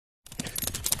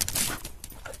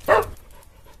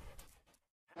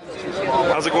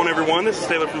How's it going, everyone? This is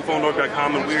Taylor from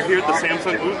PhoneDog.com, and we're here at the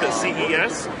Samsung booth at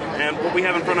CES. And what we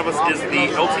have in front of us is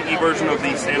the LTE version of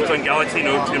the Samsung Galaxy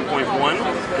Note 10.1.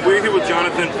 We're here with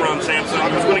Jonathan from Samsung,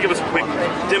 who's going to give us a quick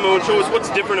demo and show us what's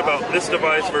different about this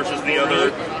device versus the other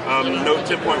Note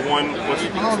 10.1, what's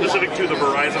specific to the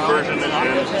Verizon version, and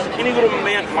any little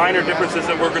minor differences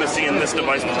that we're going to see in this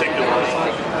device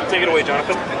particularly. Take it away,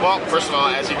 Jonathan. Well, first of all,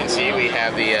 as you can see, we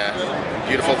have the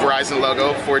beautiful Verizon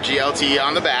logo, 4G LTE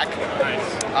on the back.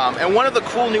 And one of the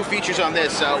cool new features on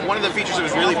this, one of the features that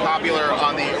was really popular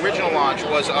on the original launch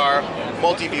was our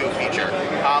multi-view feature.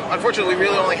 Unfortunately, we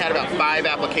really only had about 5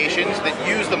 applications that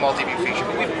use the multi-view feature,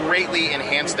 but we've greatly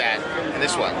enhanced that in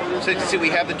this one. So you can see we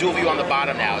have the dual view on the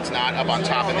bottom now. It's not up on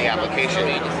top in the application.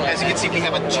 As you can see, we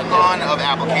have a ton of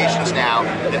applications now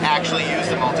that actually use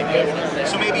the multi-view.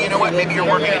 So maybe, you know what, maybe you're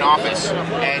working in Office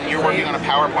and you're working on a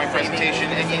PowerPoint presentation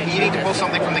and you need to pull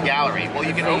something from the gallery. Well,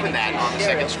 you can open that on the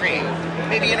second screen.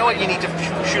 Maybe, you know what, you need to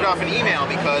shoot off an email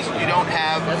because you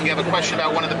have a question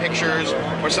about one of the pictures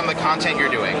or some of the content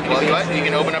you're doing. Well, you know what, you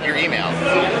can open up your email.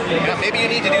 You know, maybe you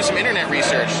need to do some internet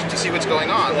research to see what's going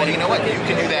on. Well, you know what, you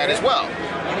can do that as well.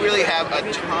 You really have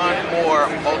a ton more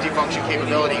multifunction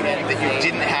capability that you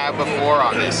didn't have before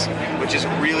on this, which is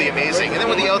really amazing. And then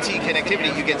with the LTE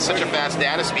connectivity, you get such a fast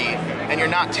data speed, and you're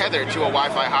not tethered to a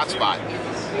Wi-Fi hotspot.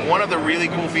 One of the really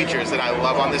cool features that I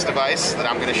love on this device that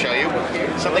I'm going to show you,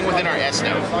 something within our S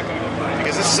Note,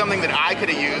 because this is something that I could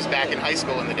have used back in high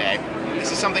school in the day.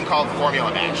 This is something called Formula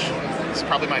Match. It's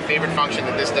probably my favorite function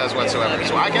that this does whatsoever.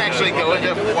 So I can actually go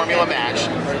into Formula Match,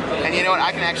 and you know what?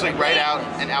 I can actually write out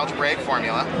an algebraic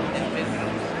formula.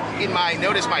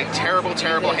 Notice my terrible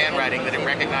handwriting that it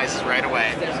recognizes right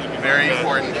away. Very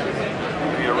important.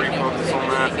 Refocus on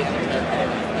that.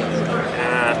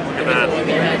 Yeah, look at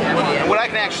that. And what I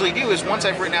can actually do is once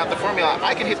I've written out the formula,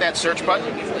 I can hit that search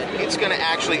button. It's going to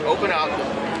actually open up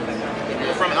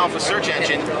from Alpha Search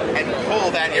Engine and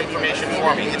pull that information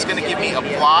for me. It's going to give me a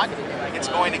plot. It's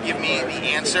going to give me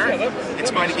the answer. It's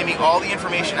going to give me all the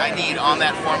information I need on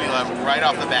that formula right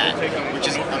off the bat, which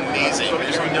is amazing.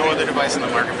 There's no other device in the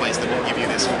marketplace that will give you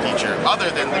this feature other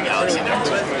than the Galaxy Note.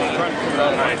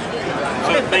 Nice.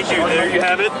 So thank you. There you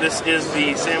have it. This is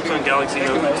the Samsung Galaxy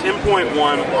Note 10.1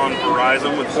 on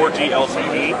Verizon with 4G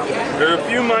LTE. There are a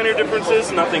few minor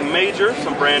differences, nothing major,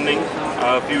 some branding,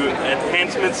 a few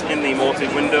enhancements in the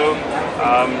multi-window.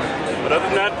 But other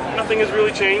than that, nothing has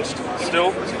really changed.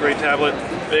 Still, it's a great tablet,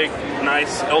 big,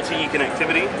 nice LTE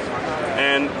connectivity.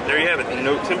 And there you have it, the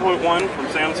Note 10.1 from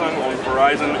Samsung on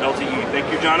Verizon LTE.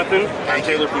 Thank you, Jonathan. I'm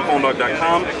Taylor from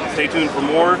PhoneDog.com. Stay tuned for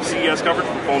more CES coverage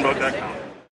from PhoneDog.com.